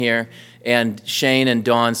here, and Shane and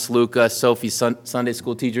Dawn, Sluka, Sophie, Sunday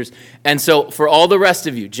school teachers. And so for all the rest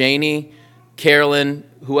of you, Janie, Carolyn,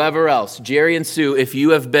 whoever else, Jerry and Sue, if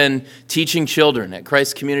you have been teaching children at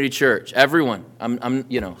Christ Community Church, everyone,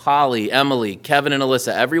 Holly, Emily, Kevin and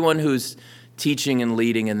Alyssa, everyone who's teaching and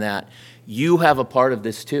leading in that, you have a part of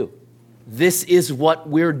this too. This is what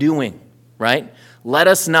we're doing, right? Let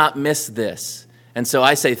us not miss this. And so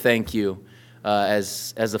I say thank you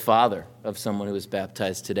as a father of someone who was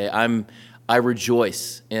baptized today. I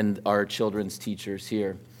rejoice in our children's teachers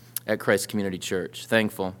here at Christ Community Church.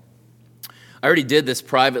 Thankful. I already did this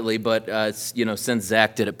privately, but since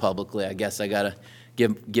Zach did it publicly, I guess I gotta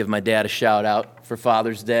give my dad a shout out for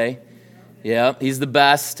Father's Day. Yeah, he's the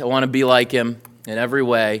best. I want to be like him in every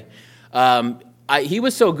way. He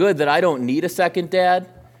was so good that I don't need a second dad,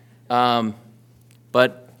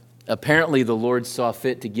 but apparently the Lord saw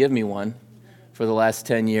fit to give me one for the last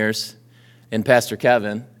 10 years. And Pastor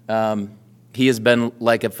Kevin, he has been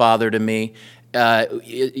like a father to me,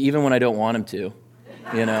 even when I don't want him to,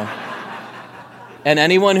 And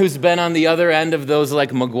anyone who's been on the other end of those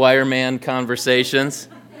like McGuire Man conversations,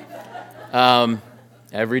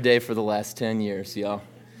 every day for the last 10 years, y'all.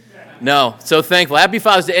 No, so thankful. Happy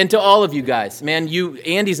Father's Day. And to all of you guys, man,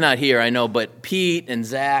 Andy's not here, I know, but Pete and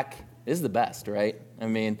Zach is the best, right? I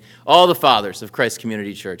mean, all the fathers of Christ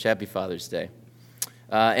Community Church, happy Father's Day.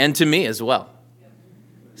 And to me as well.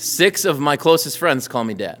 6 of my closest friends call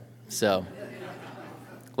me Dad, so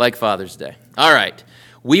like Father's Day. All right,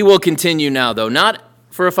 we will continue now, though, not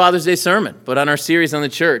for a Father's Day sermon, but on our series on the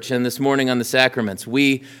church, and this morning on the sacraments.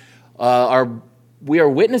 We are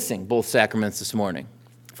witnessing both sacraments this morning.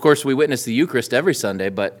 Of course, we witness the Eucharist every Sunday,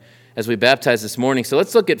 but as we baptize this morning, so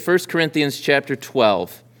let's look at 1 Corinthians chapter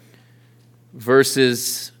 12,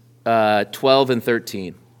 verses 12 and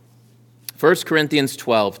 13. 1 Corinthians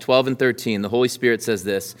 12 and 13, the Holy Spirit says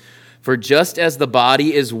this, "For just as the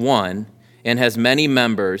body is one and has many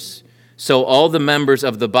members, so all the members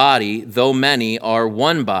of the body, though many, are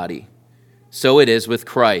one body. So it is with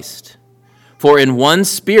Christ. For in one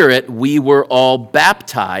Spirit we were all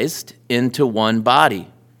baptized into one body,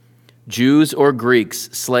 Jews or Greeks,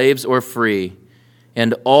 slaves or free,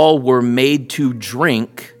 and all were made to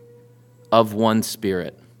drink of one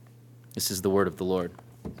Spirit." This is the word of the Lord.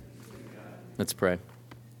 Let's pray.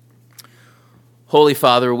 Holy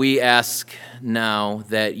Father, we ask now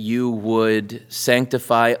that you would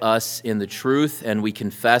sanctify us in the truth, and we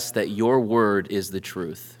confess that your word is the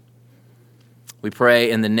truth. We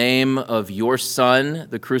pray in the name of your Son,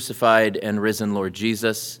 the crucified and risen Lord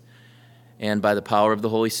Jesus, and by the power of the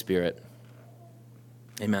Holy Spirit.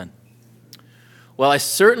 Amen. Well, I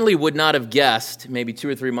certainly would not have guessed, maybe 2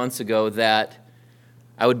 or 3 months ago, that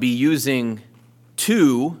I would be using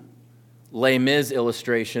 2 Les Mis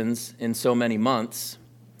illustrations in so many months,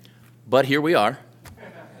 but here we are.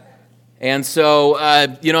 And so,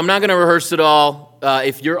 I'm not going to rehearse it all.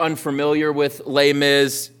 If you're unfamiliar with Les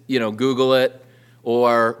Mis, Google it,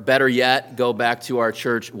 or better yet, go back to our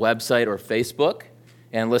church website or Facebook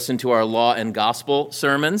and listen to our Law and Gospel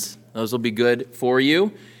sermons. Those will be good for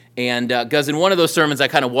you. And because in one of those sermons, I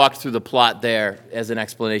kind of walked through the plot there as an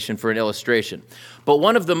explanation for an illustration. But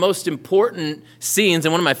one of the most important scenes,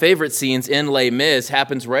 and one of my favorite scenes in Les Mis,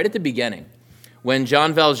 happens right at the beginning, when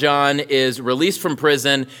Jean Valjean is released from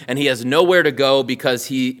prison and he has nowhere to go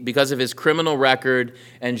because of his criminal record.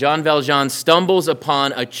 And Jean Valjean stumbles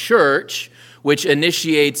upon a church which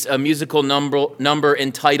initiates a musical number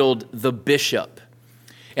entitled "The Bishop."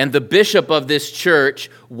 And the bishop of this church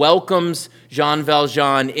welcomes Jean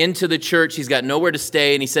Valjean into the church. He's got nowhere to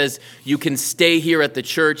stay, and he says, "You can stay here at the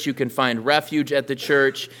church. You can find refuge at the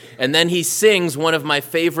church." And then he sings one of my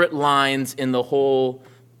favorite lines in the whole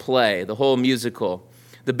play, the whole musical.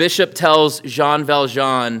 The bishop tells Jean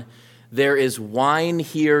Valjean, "There is wine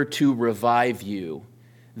here to revive you.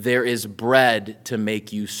 There is bread to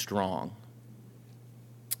make you strong."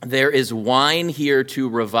 There is wine here to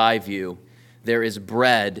revive you. There is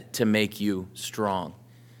bread to make you strong.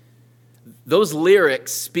 Those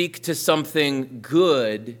lyrics speak to something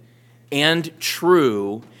good and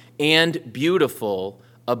true and beautiful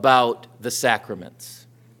about the sacraments.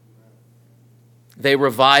 They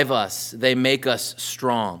revive us. They make us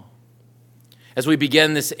strong. As we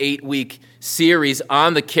begin this 8-week series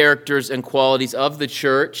on the characters and qualities of the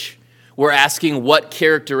church, we're asking what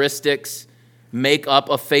characteristics make up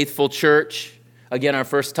a faithful church. Again, our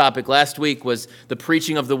first topic last week was the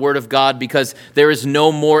preaching of the Word of God, because there is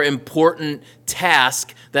no more important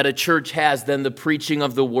task that a church has than the preaching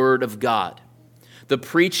of the Word of God. The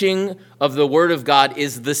preaching of the Word of God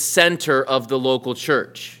is the center of the local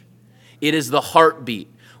church. It is the heartbeat.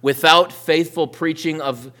 Without faithful preaching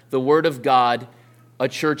of the Word of God, a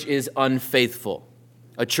church is unfaithful.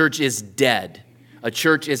 A church is dead. A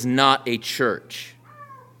church is not a church.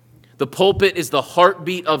 The pulpit is the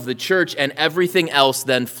heartbeat of the church, and everything else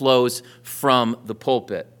then flows from the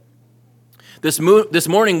pulpit. This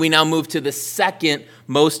morning, we now move to the second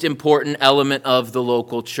most important element of the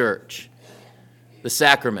local church, the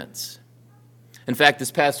sacraments. In fact,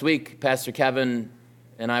 this past week, Pastor Kevin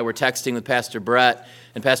and I were texting with Pastor Brett,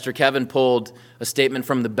 and Pastor Kevin pulled a statement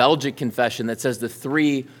from the Belgic Confession that says the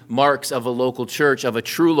three marks of a local church, of a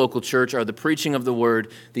true local church, are the preaching of the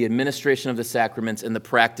word, the administration of the sacraments, and the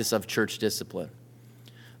practice of church discipline.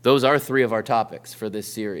 Those are three of our topics for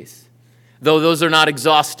this series. Though those are not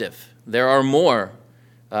exhaustive, there are more.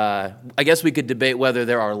 I guess we could debate whether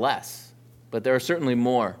there are less, but there are certainly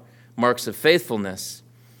more marks of faithfulness.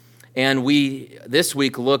 And we, this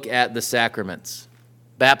week, look at the sacraments,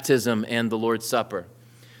 baptism and the Lord's Supper.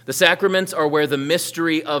 The sacraments are where the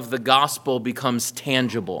mystery of the gospel becomes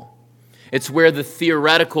tangible. It's where the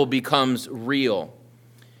theoretical becomes real.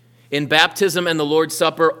 In baptism and the Lord's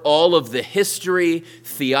Supper, all of the history,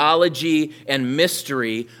 theology, and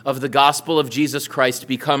mystery of the gospel of Jesus Christ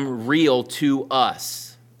become real to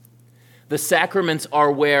us. The sacraments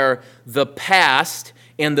are where the past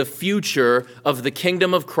and the future of the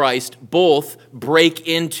kingdom of Christ both break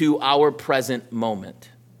into our present moment.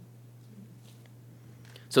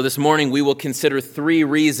 So this morning we will consider three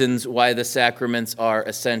reasons why the sacraments are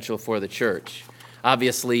essential for the church.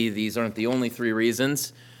 Obviously, these aren't the only three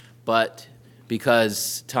reasons, but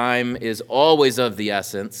because time is always of the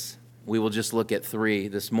essence, we will just look at three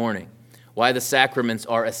this morning. Why the sacraments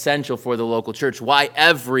are essential for the local church. Why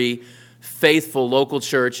every faithful local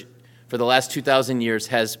church for the last 2,000 years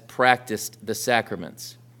has practiced the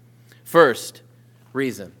sacraments. First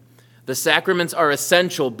reason, the sacraments are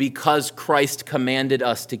essential because Christ commanded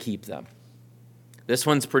us to keep them. This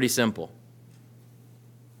one's pretty simple.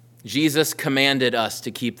 Jesus commanded us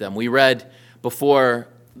to keep them. We read before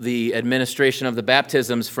the administration of the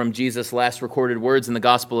baptisms from Jesus' last recorded words in the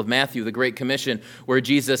Gospel of Matthew, the Great Commission, where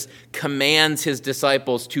Jesus commands his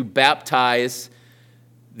disciples to baptize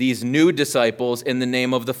these new disciples in the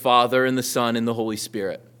name of the Father and the Son and the Holy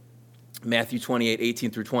Spirit. Matthew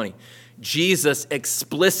 28:18-20. Jesus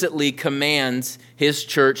explicitly commands his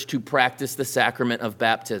church to practice the sacrament of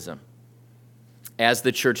baptism as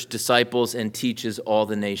the church disciples and teaches all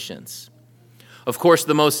the nations. Of course,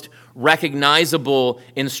 the most recognizable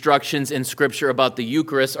instructions in Scripture about the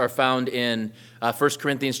Eucharist are found in 1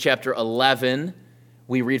 Corinthians chapter 11.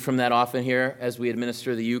 We read from that often here as we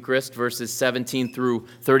administer the Eucharist, verses 17 through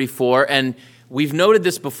 34. And we've noted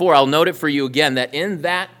this before. I'll note it for you again, that in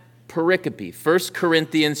that pericope, 1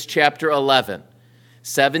 Corinthians chapter 11,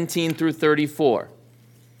 17 through 34,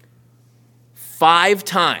 5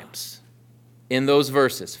 times in those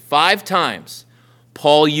verses, 5 times,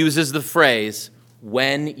 Paul uses the phrase,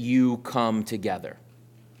 when you come together.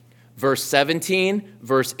 Verse 17,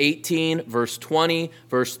 verse 18, verse 20,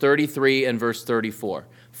 verse 33, and verse 34.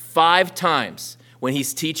 5 times when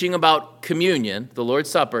he's teaching about communion, the Lord's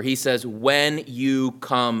Supper, he says, when you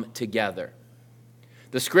come together.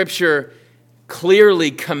 The Scripture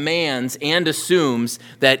clearly commands and assumes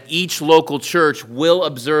that each local church will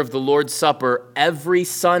observe the Lord's Supper every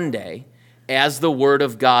Sunday as the Word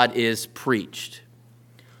of God is preached.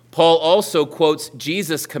 Paul also quotes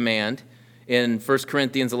Jesus' command in 1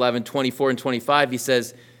 Corinthians 11, 24 and 25. He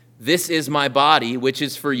says, this is my body, which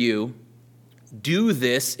is for you. Do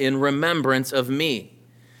this in remembrance of me.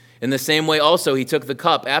 In the same way also, he took the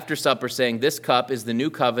cup after supper, saying, this cup is the new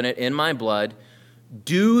covenant in my blood.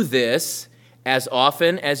 Do this as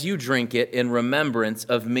often as you drink it in remembrance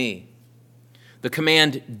of me. The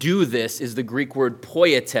command, do this, is the Greek word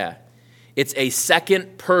poiete. It's a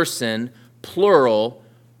second person, plural,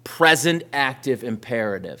 present active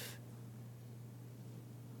imperative.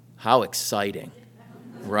 How exciting,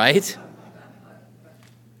 right?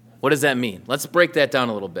 What does that mean? Let's break that down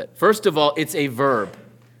a little bit. First of all, it's a verb.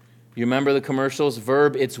 You remember the commercials?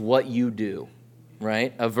 Verb, it's what you do,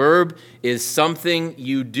 right? A verb is something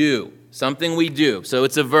you do, something we do. So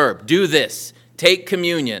it's a verb. Do this. Take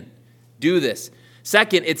communion. Do this.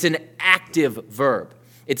 Second, it's an active verb.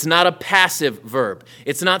 It's not a passive verb.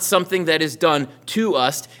 It's not something that is done to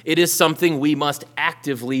us. It is something we must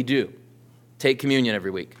actively do. Take communion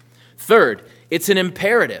every week. Third, it's an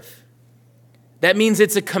imperative. That means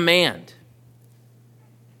it's a command.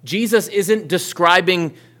 Jesus isn't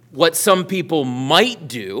describing what some people might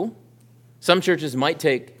do. Some churches might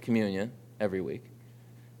take communion every week.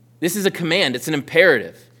 This is a command. It's an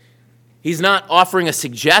imperative. He's not offering a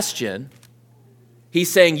suggestion. He's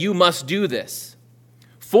saying you must do this.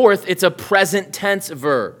 Fourth, it's a present tense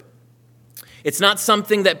verb. It's not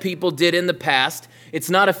something that people did in the past. It's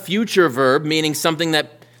not a future verb, meaning something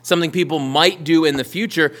people might do in the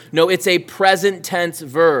future. No, it's a present tense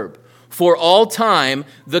verb. For all time,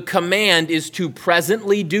 the command is to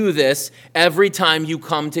presently do this every time you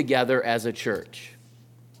come together as a church.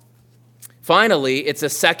 Finally, it's a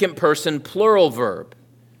second person plural verb.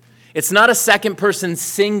 It's not a second person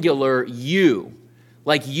singular you,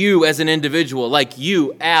 like you as an individual, like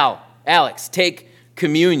you, Alex, take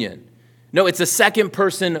communion. No, it's a second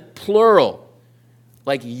person plural,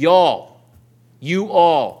 like y'all, you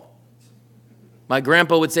all. My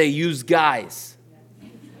grandpa would say, "Yous guys."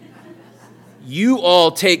 You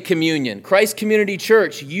all take communion. Christ Community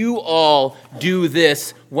Church, you all do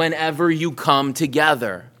this whenever you come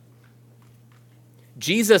together.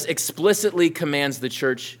 Jesus explicitly commands the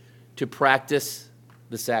church to practice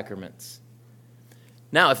the sacraments.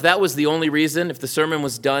 Now, if that was the only reason, if the sermon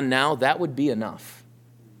was done now, that would be enough.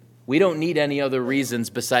 We don't need any other reasons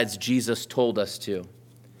besides Jesus told us to.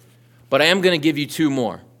 But I am going to give you two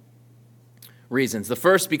more reasons. The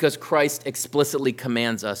first, because Christ explicitly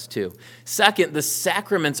commands us to. Second, the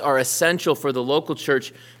sacraments are essential for the local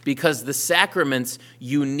church because the sacraments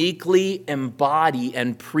uniquely embody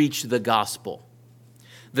and preach the gospel.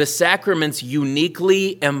 The sacraments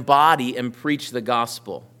uniquely embody and preach the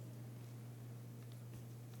gospel.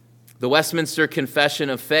 The Westminster Confession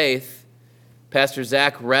of Faith, Pastor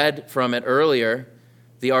Zach read from it earlier.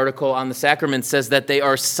 The article on the sacraments says that they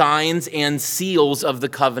are signs and seals of the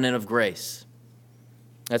covenant of grace.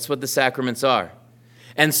 That's what the sacraments are.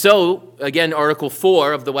 And so, again, Article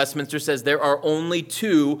 4 of the Westminster says there are only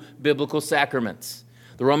two biblical sacraments.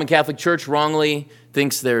 The Roman Catholic Church wrongly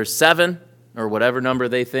thinks there's 7, or whatever number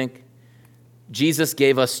they think. Jesus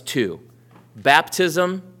gave us 2,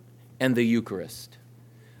 baptism and the Eucharist.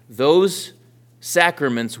 Those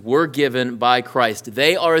sacraments were given by Christ.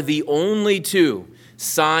 They are the only 2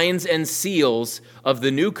 signs and seals of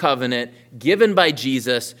the new covenant given by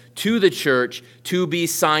Jesus to the church to be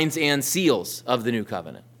signs and seals of the new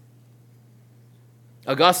covenant.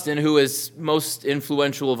 Augustine, who is most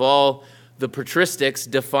influential of all the patristics,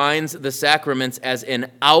 defines the sacraments as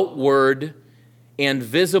an outward and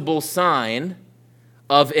visible sign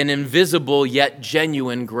of an invisible yet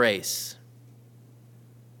genuine grace.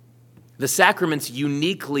 The sacraments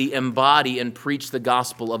uniquely embody and preach the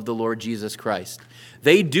gospel of the Lord Jesus Christ.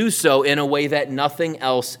 They do so in a way that nothing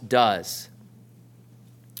else does.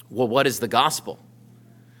 Well, what is the gospel?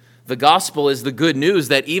 The gospel is the good news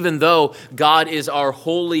that even though God is our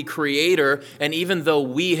holy creator, and even though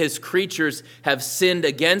we, his creatures, have sinned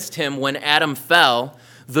against him when Adam fell,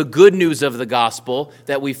 the good news of the gospel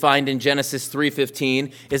that we find in Genesis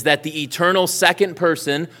 3:15 is that the eternal second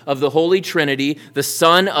person of the Holy Trinity, the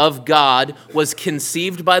Son of God, was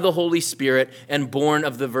conceived by the Holy Spirit and born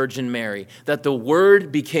of the Virgin Mary, that the Word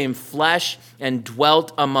became flesh and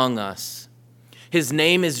dwelt among us. His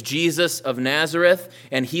name is Jesus of Nazareth,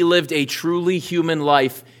 and he lived a truly human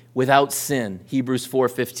life without sin, Hebrews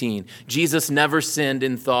 4:15. Jesus never sinned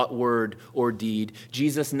in thought, word, or deed.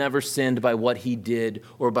 Jesus never sinned by what he did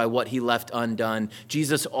or by what he left undone.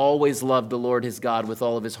 Jesus always loved the Lord his God with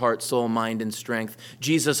all of his heart, soul, mind, and strength.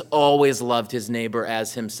 Jesus always loved his neighbor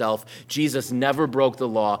as himself. Jesus never broke the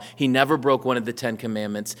law. He never broke one of the 10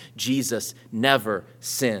 commandments. Jesus never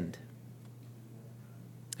sinned.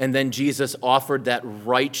 And then Jesus offered that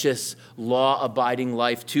righteous, law-abiding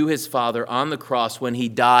life to his Father on the cross when he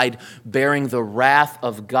died, bearing the wrath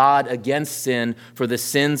of God against sin for the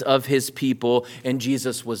sins of his people. And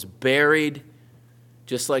Jesus was buried,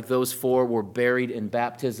 just like those 4 were buried in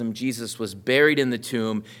baptism. Jesus was buried in the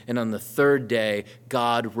tomb, and on the 3rd day,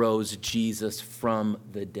 God rose Jesus from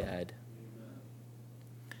the dead.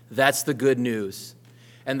 That's the good news.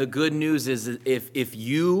 And the good news is if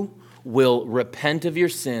you will repent of your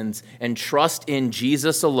sins and trust in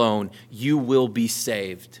Jesus alone, you will be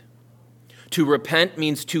saved. To repent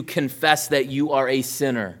means to confess that you are a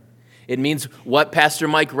sinner. It means what Pastor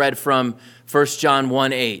Mike read from 1 John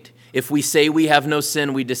 1:8. If we say we have no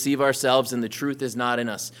sin, we deceive ourselves and the truth is not in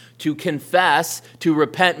us. To confess, to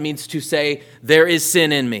repent, means to say, there is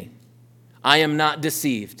sin in me. I am not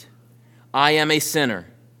deceived. I am a sinner.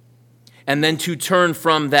 And then to turn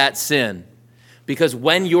from that sin. Because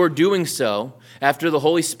when you're doing so, after the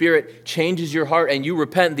Holy Spirit changes your heart and you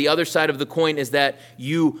repent, the other side of the coin is that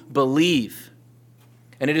you believe.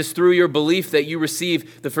 And it is through your belief that you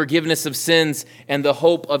receive the forgiveness of sins and the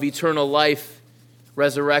hope of eternal life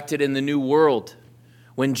resurrected in the new world.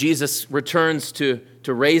 When Jesus returns to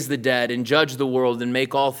raise the dead and judge the world and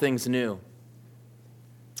make all things new.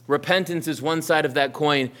 Repentance is one side of that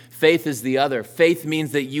coin. Faith is the other. Faith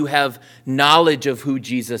means that you have knowledge of who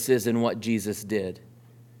Jesus is and what Jesus did.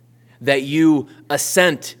 That you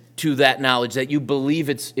assent to that knowledge, that you believe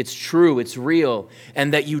it's true, it's real,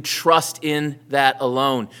 and that you trust in that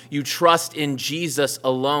alone. You trust in Jesus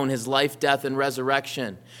alone, his life, death, and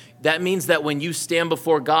resurrection. That means that when you stand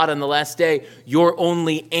before God on the last day, your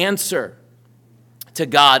only answer to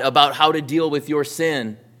God about how to deal with your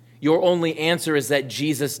sin, your only answer is that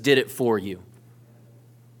Jesus did it for you.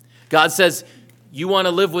 God says, you want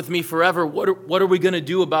to live with me forever. What are we going to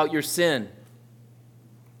do about your sin?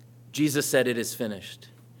 Jesus said, it is finished.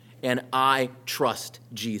 And I trust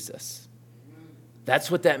Jesus.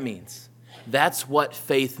 That's what that means. That's what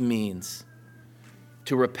faith means.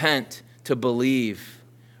 To repent, to believe.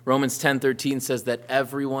 Romans 10:13 says that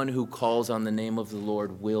everyone who calls on the name of the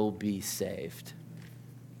Lord will be saved.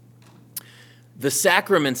 The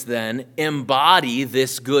sacraments then embody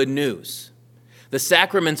this good news. The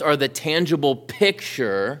sacraments are the tangible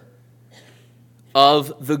picture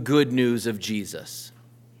of the good news of Jesus.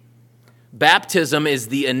 Baptism is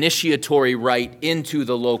the initiatory rite into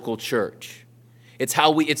the local church.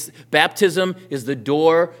 Baptism is the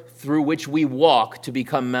door through which we walk to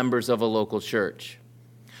become members of a local church.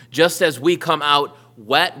 Just as we come out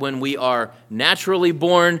wet when we are naturally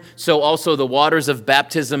born, so also the waters of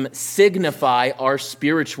baptism signify our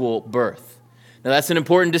spiritual birth. Now that's an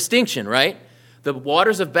important distinction, right? The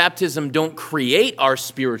waters of baptism don't create our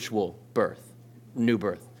spiritual birth, new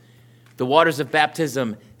birth. The waters of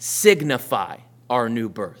baptism signify our new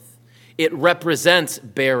birth. It represents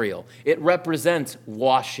burial. It represents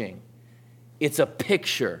washing. It's a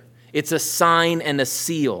picture. It's a sign and a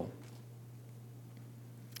seal.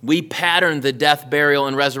 We pattern the death, burial,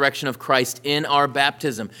 and resurrection of Christ in our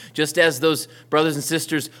baptism. Just as those brothers and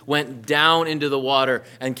sisters went down into the water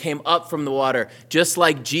and came up from the water, just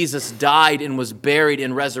like Jesus died and was buried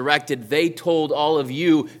and resurrected, they told all of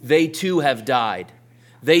you they too have died.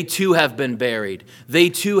 They too have been buried. They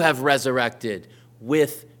too have resurrected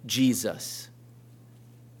with Jesus.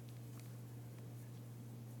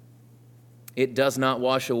 It does not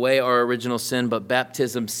wash away our original sin, but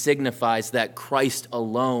baptism signifies that Christ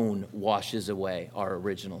alone washes away our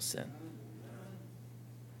original sin.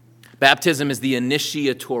 Baptism is the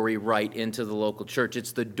initiatory rite into the local church.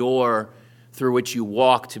 It's the door through which you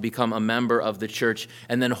walk to become a member of the church.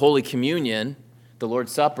 And then Holy Communion, the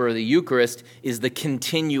Lord's Supper, the Eucharist, is the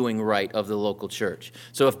continuing rite of the local church.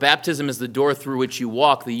 So if baptism is the door through which you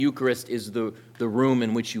walk, the Eucharist is the room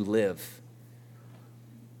in which you live.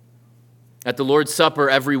 At the Lord's Supper,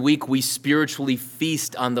 every week we spiritually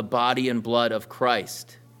feast on the body and blood of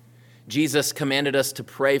Christ. Jesus commanded us to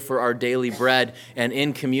pray for our daily bread, and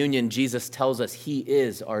in communion, Jesus tells us he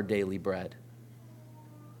is our daily bread.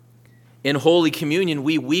 In Holy Communion,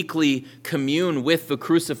 we weekly commune with the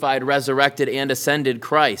crucified, resurrected, and ascended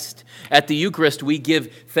Christ. At the Eucharist, we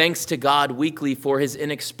give thanks to God weekly for his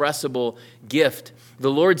inexpressible gift. The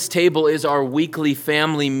Lord's table is our weekly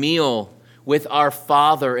family meal with our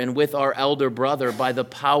Father and with our elder brother by the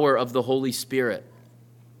power of the Holy Spirit.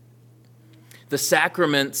 The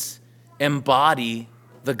sacraments embody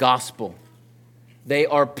the gospel. They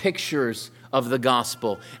are pictures of the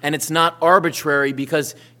gospel. And it's not arbitrary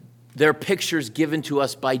because they're pictures given to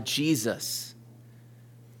us by Jesus.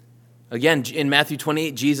 Again, in Matthew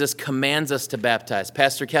 28, Jesus commands us to baptize.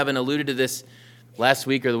 Pastor Kevin alluded to this last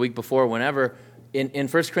week or the week before, whenever. In 1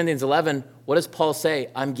 Corinthians 11, what does Paul say?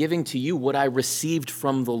 I'm giving to you what I received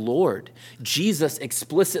from the Lord. Jesus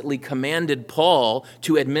explicitly commanded Paul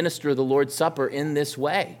to administer the Lord's Supper in this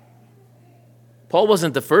way. Paul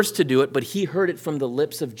wasn't the first to do it, but he heard it from the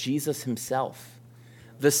lips of Jesus himself.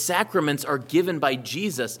 The sacraments are given by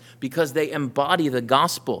Jesus because they embody the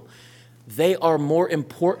gospel. They are more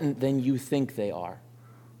important than you think they are.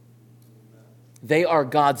 They are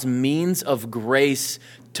God's means of grace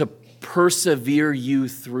to persevere you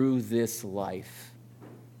through this life.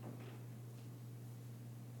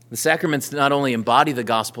 The sacraments not only embody the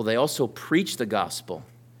gospel, they also preach the gospel.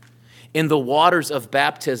 In the waters of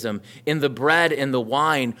baptism, in the bread and the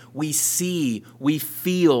wine, we see, we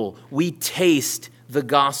feel, we taste the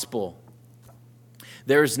gospel.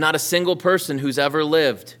 There's not a single person who's ever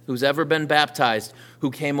lived, who's ever been baptized, who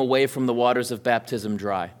came away from the waters of baptism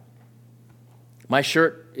dry. My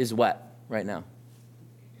shirt is wet right now.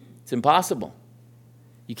 It's impossible.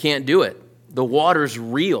 You can't do it. The water's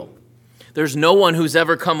real. There's no one who's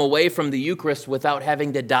ever come away from the Eucharist without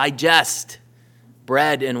having to digest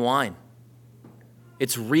bread and wine.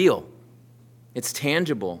 It's real. It's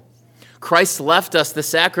tangible. Christ left us the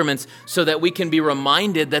sacraments so that we can be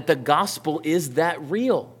reminded that the gospel is that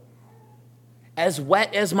real. as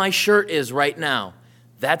wet as my shirt is right now.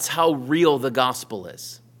 That's how real the gospel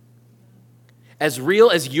is. As real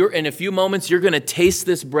as in a few moments, you're going to taste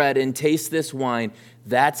this bread and taste this wine.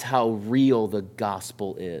 That's how real the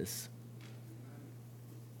gospel is.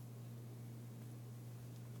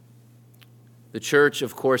 The church,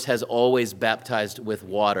 of course, has always baptized with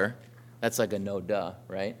water. That's like a no-duh,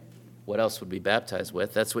 right? What else would we baptize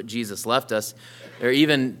with? That's what Jesus left us. There are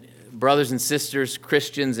even brothers and sisters,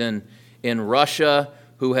 Christians in Russia,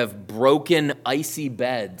 who have broken icy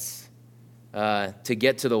beds to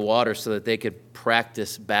get to the water so that they could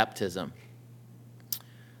practice baptism.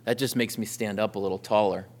 That just makes me stand up a little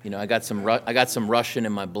taller. I got some Russian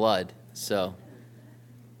in my blood. So,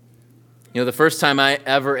 the first time I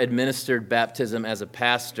ever administered baptism as a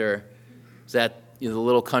pastor was at the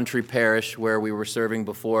little country parish where we were serving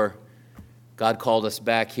before God called us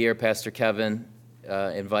back here. Pastor Kevin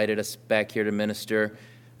invited us back here to minister.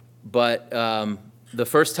 But the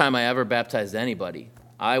first time I ever baptized anybody,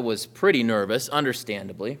 I was pretty nervous,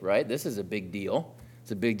 understandably, right? This is a big deal.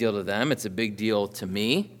 It's a big deal to them. It's a big deal to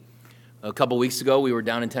me. A couple weeks ago, we were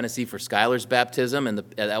down in Tennessee for Skylar's baptism, and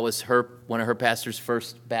that was one of her pastor's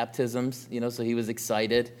first baptisms, so he was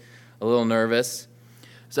excited, a little nervous.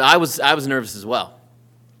 So I was nervous as well.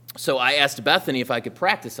 So I asked Bethany if I could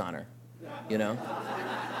practice on her,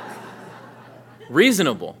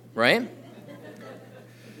 Reasonable, right?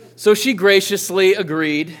 So she graciously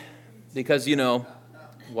agreed because,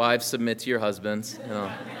 wives submit to your husbands,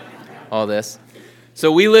 all this.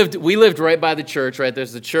 So we lived right by the church, right?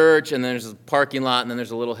 There's the church, and then there's a parking lot, and then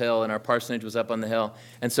there's a little hill, and our parsonage was up on the hill.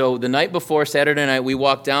 And so the night before, Saturday night, we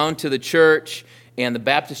walked down to the church, and the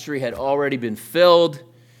baptistry had already been filled,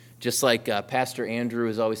 just like Pastor Andrew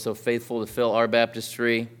is always so faithful to fill our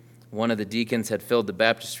baptistry. One of the deacons had filled the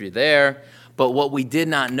baptistry there. But what we did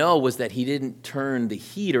not know was that he didn't turn the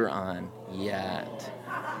heater on yet.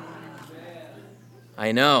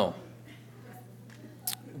 I know.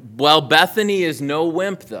 Well, Bethany is no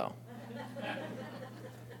wimp, though.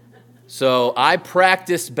 So I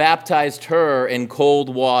baptized her in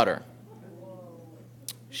cold water.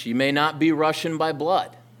 She may not be Russian by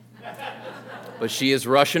blood, but she is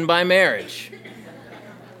Russian by marriage.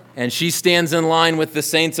 And she stands in line with the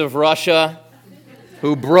saints of Russia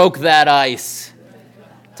who broke that ice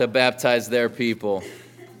to baptize their people.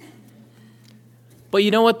 But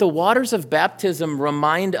you know what? The waters of baptism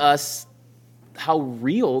remind us how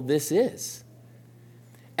real this is.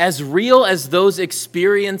 As real as those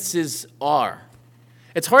experiences are,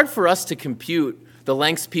 it's hard for us to compute the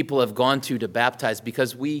lengths people have gone to baptize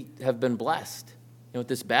because we have been blessed with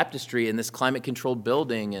this baptistry in this climate-controlled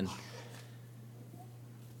building. And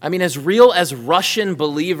as real as Russian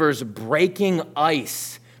believers breaking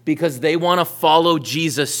ice because they want to follow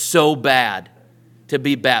Jesus so bad to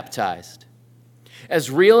be baptized. As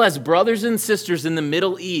real as brothers and sisters in the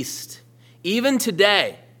Middle East, even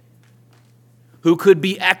today, who could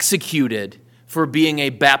be executed for being a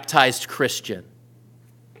baptized Christian.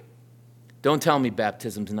 Don't tell me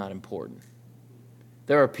baptism's not important.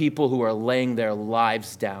 There are people who are laying their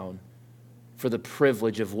lives down for the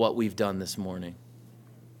privilege of what we've done this morning.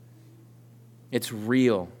 It's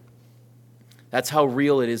real. That's how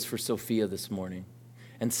real it is for Sophia this morning,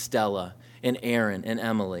 and Stella, and Aaron, and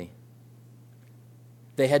Emily.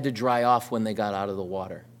 They had to dry off when they got out of the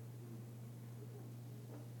water.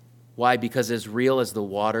 Why? Because as real as the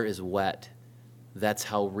water is wet, that's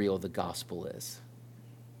how real the gospel is.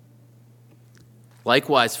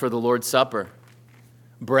 Likewise, for the Lord's Supper,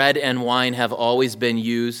 bread and wine have always been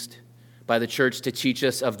used by the church to teach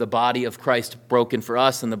us of the body of Christ broken for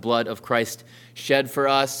us and the blood of Christ shed for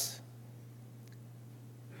us.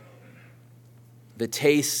 The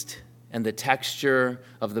taste and the texture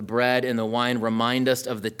of the bread and the wine remind us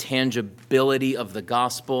of the tangibility of the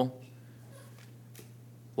gospel.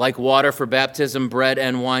 Like water for baptism, bread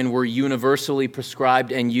and wine were universally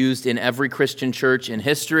prescribed and used in every Christian church in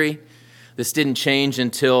history. This didn't change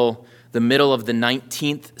until the middle of the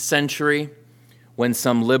 19th century, when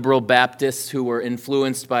some liberal Baptists who were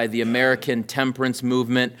influenced by the American temperance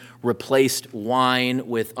movement replaced wine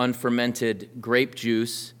with unfermented grape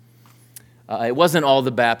juice. It wasn't all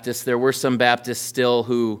the Baptists. There were some Baptists still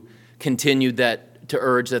who continued to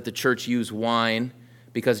urge that the church use wine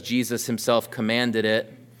because Jesus himself commanded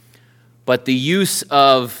it. But the use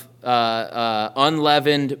of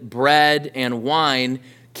unleavened bread and wine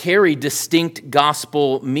carry distinct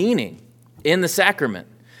gospel meaning in the sacrament.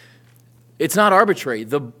 It's not arbitrary.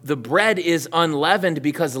 The bread is unleavened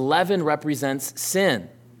because leaven represents sin.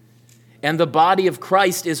 And the body of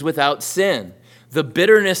Christ is without sin. The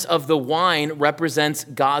bitterness of the wine represents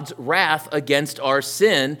God's wrath against our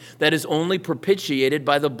sin that is only propitiated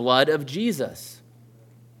by the blood of Jesus.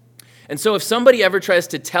 And so if somebody ever tries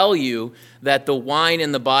to tell you that the wine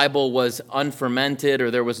in the Bible was unfermented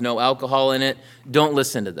or there was no alcohol in it, don't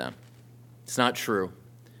listen to them. It's not true.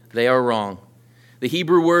 They are wrong. The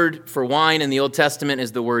Hebrew word for wine in the Old Testament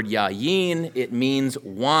is the word yayin. It means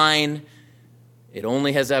wine. It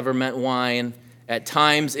only has ever meant wine. At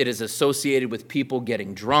times, it is associated with people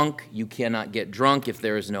getting drunk. You cannot get drunk if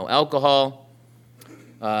there is no alcohol.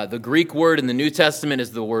 The Greek word in the New Testament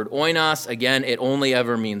is the word oinos. Again, it only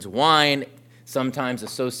ever means wine, sometimes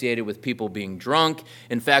associated with people being drunk.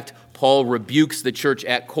 In fact, Paul rebukes the church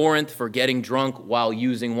at Corinth for getting drunk while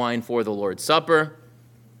using wine for the Lord's Supper.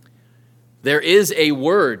 There is a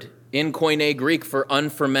word in Koine Greek for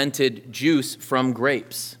unfermented juice from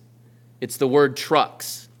grapes. It's the word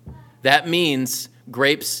trux. That means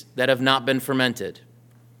grapes that have not been fermented.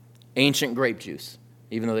 Ancient grape juice,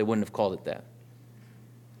 even though they wouldn't have called it that.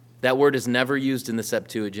 That word is never used in the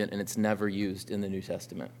Septuagint, and it's never used in the New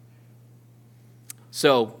Testament.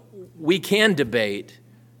 So we can debate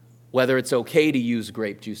whether it's okay to use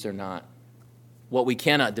grape juice or not. What we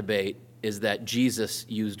cannot debate is that Jesus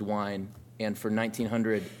used wine, and for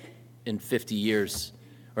 1950 years,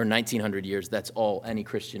 or 1900 years, that's all any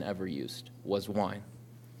Christian ever used, was wine.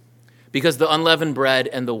 Because the unleavened bread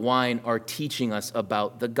and the wine are teaching us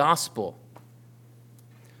about the gospel.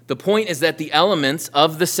 The point is that the elements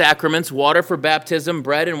of the sacraments, water for baptism,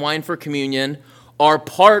 bread and wine for communion, are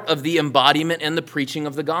part of the embodiment and the preaching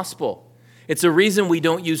of the gospel. It's a reason we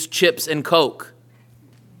don't use chips and Coke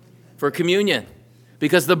for communion,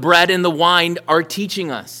 because the bread and the wine are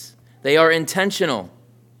teaching us. They are intentional.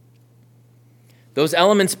 Those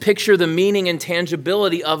elements picture the meaning and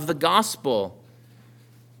tangibility of the gospel.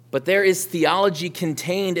 But there is theology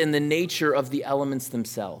contained in the nature of the elements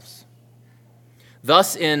themselves.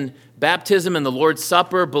 Thus, in baptism and the Lord's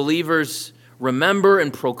Supper, believers remember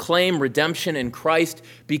and proclaim redemption in Christ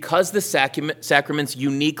because the sacraments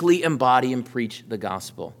uniquely embody and preach the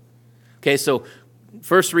gospel. Okay, so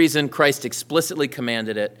first reason, Christ explicitly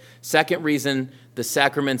commanded it. Second reason, the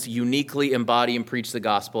sacraments uniquely embody and preach the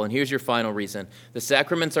gospel. And here's your final reason. The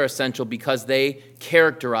sacraments are essential because they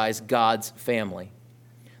characterize God's family.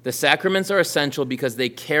 The sacraments are essential because they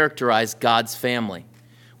characterize God's family.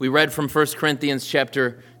 We read from 1 Corinthians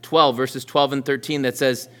chapter 12, verses 12 and 13 that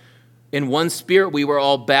says, "In one spirit we were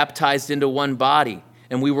all baptized into one body,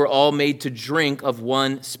 and we were all made to drink of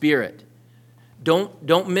one spirit."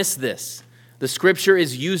 Don't miss this. The scripture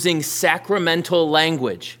is using sacramental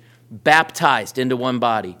language, baptized into one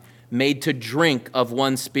body, made to drink of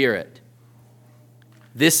one spirit.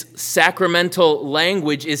 This sacramental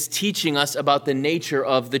language is teaching us about the nature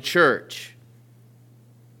of the church.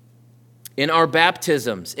 In our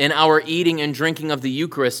baptisms, in our eating and drinking of the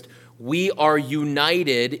Eucharist, we are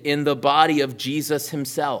united in the body of Jesus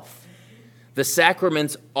himself. The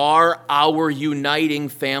sacraments are our uniting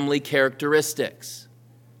family characteristics.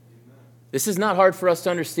 This is not hard for us to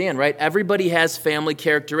understand, right? Everybody has family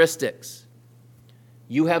characteristics.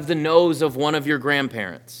 You have the nose of one of your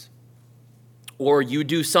grandparents. Or you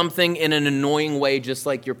do something in an annoying way just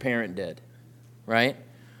like your parent did, right?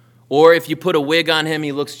 Or if you put a wig on him,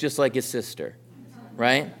 he looks just like his sister,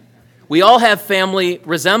 right? We all have family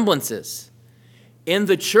resemblances. In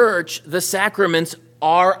the church, the sacraments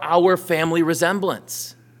are our family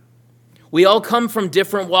resemblance. We all come from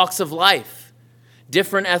different walks of life,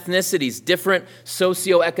 different ethnicities, different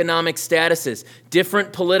socioeconomic statuses,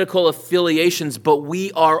 different political affiliations, but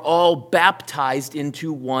we are all baptized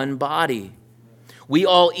into one body. We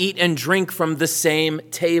all eat and drink from the same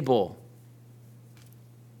table.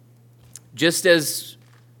 Just as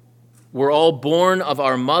we're all born of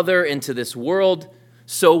our mother into this world,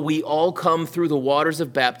 so we all come through the waters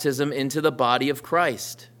of baptism into the body of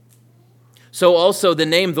Christ. So also the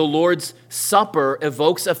name the Lord's Supper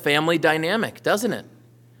evokes a family dynamic, doesn't it?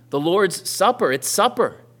 The Lord's Supper, it's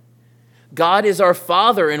supper. God is our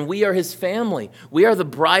Father and we are his family. We are the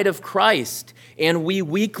bride of Christ, and we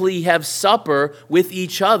weekly have supper with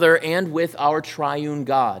each other and with our triune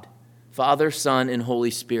God, Father, Son, and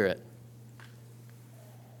Holy Spirit.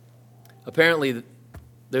 Apparently,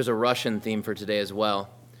 there's a Russian theme for today as well,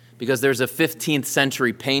 because there's a 15th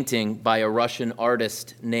century painting by a Russian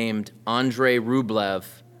artist named Andrei Rublev.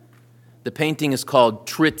 The painting is called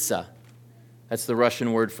Tritsa. That's the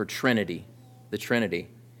Russian word for Trinity, the Trinity.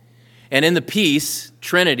 And in the piece,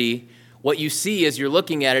 Trinity, what you see as you're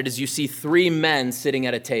looking at it is you see three men sitting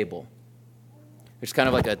at a table. There's kind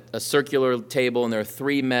of like a circular table, and there are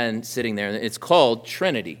three men sitting there, and it's called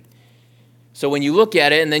Trinity. So when you look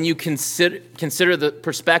at it and then you consider the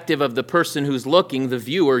perspective of the person who's looking, the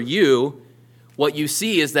viewer, you, what you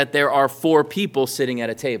see is that there are 4 people sitting at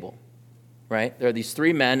a table, right? There are these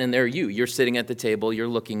 3 men and they're you. You're sitting at the table, you're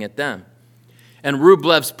looking at them. And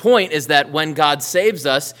Rublev's point is that when God saves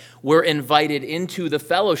us, we're invited into the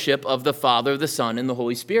fellowship of the Father, the Son, and the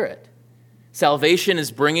Holy Spirit. Salvation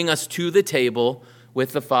is bringing us to the table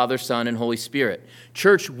with the Father, Son, and Holy Spirit.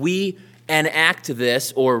 Church, we enact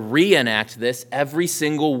this or reenact this every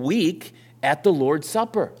single week at the Lord's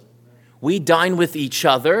Supper. We dine with each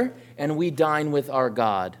other and we dine with our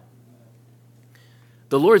God.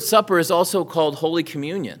 The Lord's Supper is also called Holy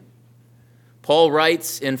Communion. Paul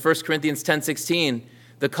writes in 1 Corinthians 10:16,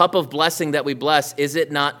 the cup of blessing that we bless, is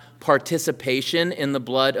it not participation in the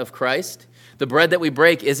blood of Christ? The bread that we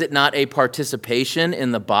break, is it not a participation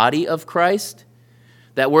in the body of Christ?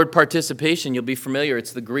 That word participation, you'll be familiar,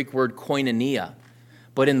 it's the Greek word koinonia.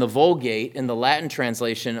 But in the Vulgate, in the Latin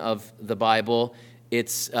translation of the Bible,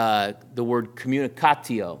 it's the word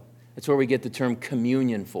communicatio. It's where we get the term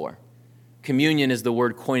communion for. Communion is the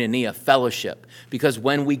word koinonia, fellowship. Because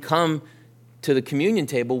when we come to the communion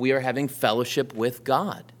table, we are having fellowship with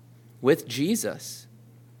God, with Jesus.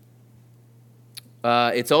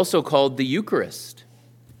 It's also called the Eucharist.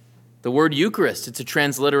 The word Eucharist, it's a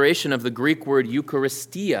transliteration of the Greek word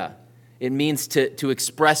Eucharistia. It means to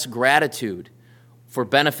express gratitude for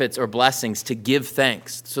benefits or blessings, to give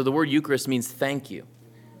thanks. So the word Eucharist means thank you.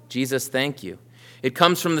 Jesus, thank you. It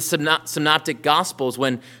comes from the Synoptic Gospels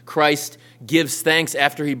when Christ gives thanks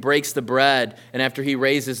after he breaks the bread and after he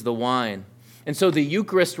raises the wine. And so the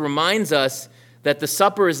Eucharist reminds us that the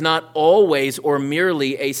supper is not always or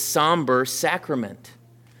merely a somber sacrament.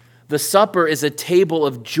 The supper is a table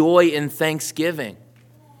of joy and thanksgiving.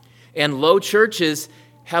 And low churches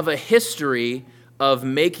have a history of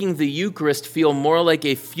making the Eucharist feel more like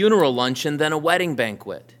a funeral luncheon than a wedding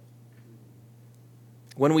banquet.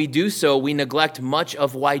 When we do so, we neglect much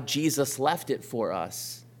of why Jesus left it for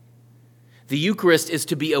us. The Eucharist is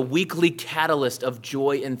to be a weekly catalyst of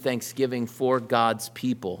joy and thanksgiving for God's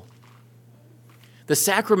people. The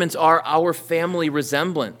sacraments are our family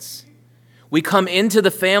resemblance. We come into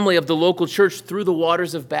the family of the local church through the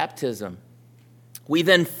waters of baptism. We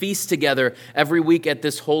then feast together every week at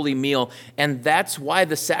this holy meal, and that's why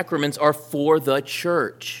the sacraments are for the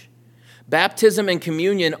church. Baptism and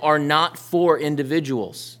communion are not for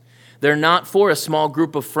individuals. They're not for a small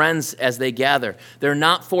group of friends as they gather. They're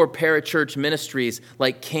not for parachurch ministries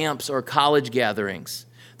like camps or college gatherings.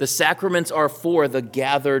 The sacraments are for the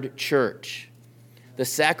gathered church. The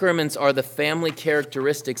sacraments are the family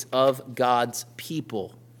characteristics of God's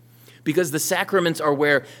people. Because the sacraments are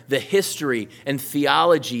where the history and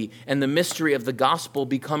theology and the mystery of the gospel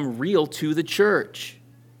become real to the church.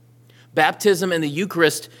 Baptism and the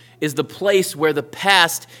Eucharist is the place where the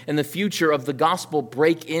past and the future of the gospel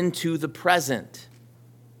break into the present.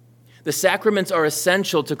 The sacraments are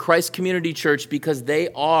essential to Christ Community Church because they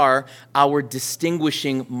are our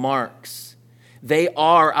distinguishing marks. They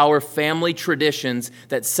are our family traditions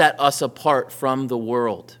that set us apart from the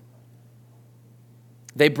world.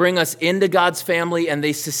 They bring us into God's family and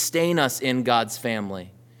they sustain us in God's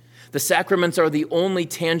family. The sacraments are the only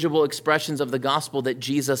tangible expressions of the gospel that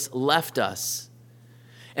Jesus left us.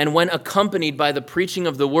 And when accompanied by the preaching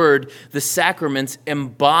of the word, the sacraments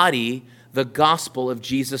embody the gospel of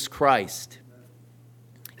Jesus Christ.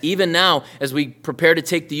 Even now, as we prepare to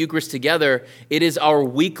take the Eucharist together, it is our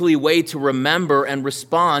weekly way to remember and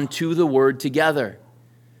respond to the word together.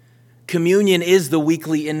 Communion is the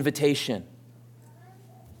weekly invitation.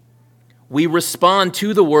 We respond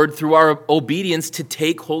to the word through our obedience to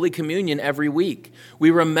take Holy Communion every week. We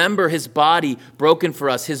remember his body broken for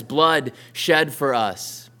us, his blood shed for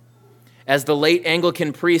us. As the late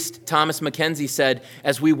Anglican priest Thomas Mackenzie said,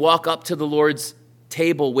 as we walk up to the Lord's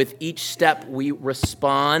table, with each step we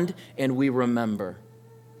respond and we remember.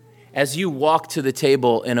 As you walk to the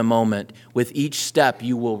table in a moment, with each step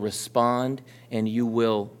you will respond and you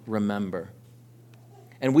will remember.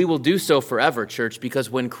 And we will do so forever, church, because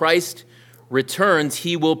when Christ returns,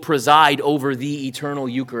 he will preside over the eternal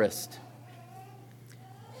Eucharist.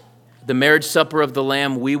 The marriage supper of the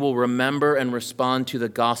Lamb, we will remember and respond to the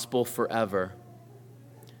gospel forever.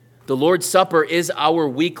 The Lord's Supper is our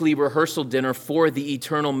weekly rehearsal dinner for the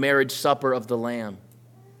eternal marriage supper of the Lamb.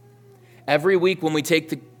 Every week when we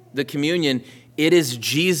take the communion, it is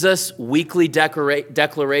Jesus' weekly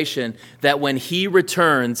declaration that when he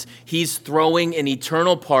returns, he's throwing an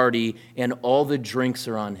eternal party and all the drinks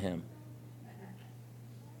are on him.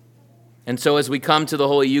 And so as we come to the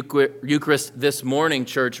Holy Eucharist this morning,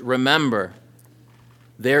 church, remember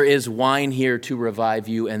There is wine here to revive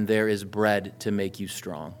you, and there is bread to make you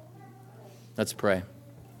strong. Let's pray.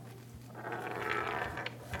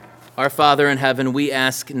 Our Father in heaven, we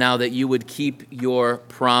ask now that you would keep your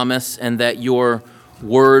promise and that your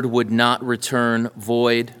word would not return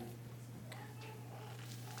void.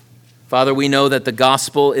 Father, we know that the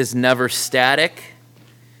gospel is never static.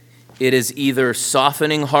 It is either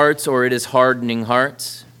softening hearts or it is hardening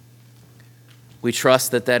hearts. We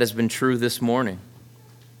trust that that has been true this morning.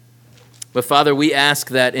 But Father, we ask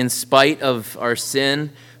that in spite of our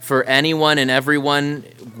sin, for anyone and everyone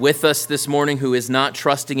with us this morning who is not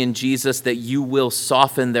trusting in Jesus, that you will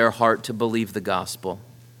soften their heart to believe the gospel.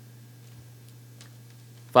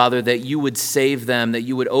 Father, that you would save them, that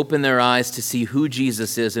you would open their eyes to see who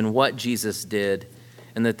Jesus is and what Jesus did,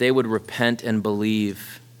 and that they would repent and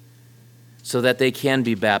believe so that they can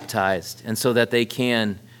be baptized and so that they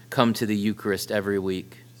can come to the Eucharist every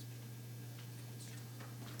week.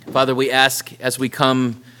 Father, we ask as we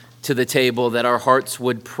come to the table that our hearts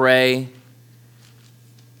would pray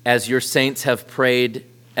as your saints have prayed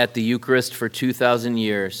at the Eucharist for 2,000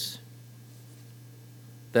 years,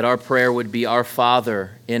 that our prayer would be, Our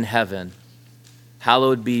Father in heaven,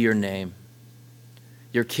 hallowed be your name.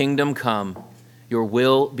 Your kingdom come, your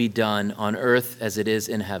will be done on earth as it is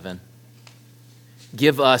in heaven.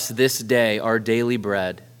 Give us this day our daily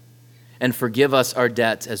bread, and forgive us our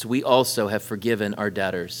debts as we also have forgiven our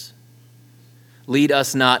debtors. Lead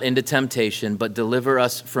us not into temptation, but deliver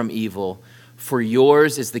us from evil. For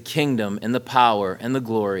yours is the kingdom and the power and the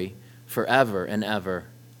glory forever and ever.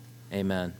 Amen.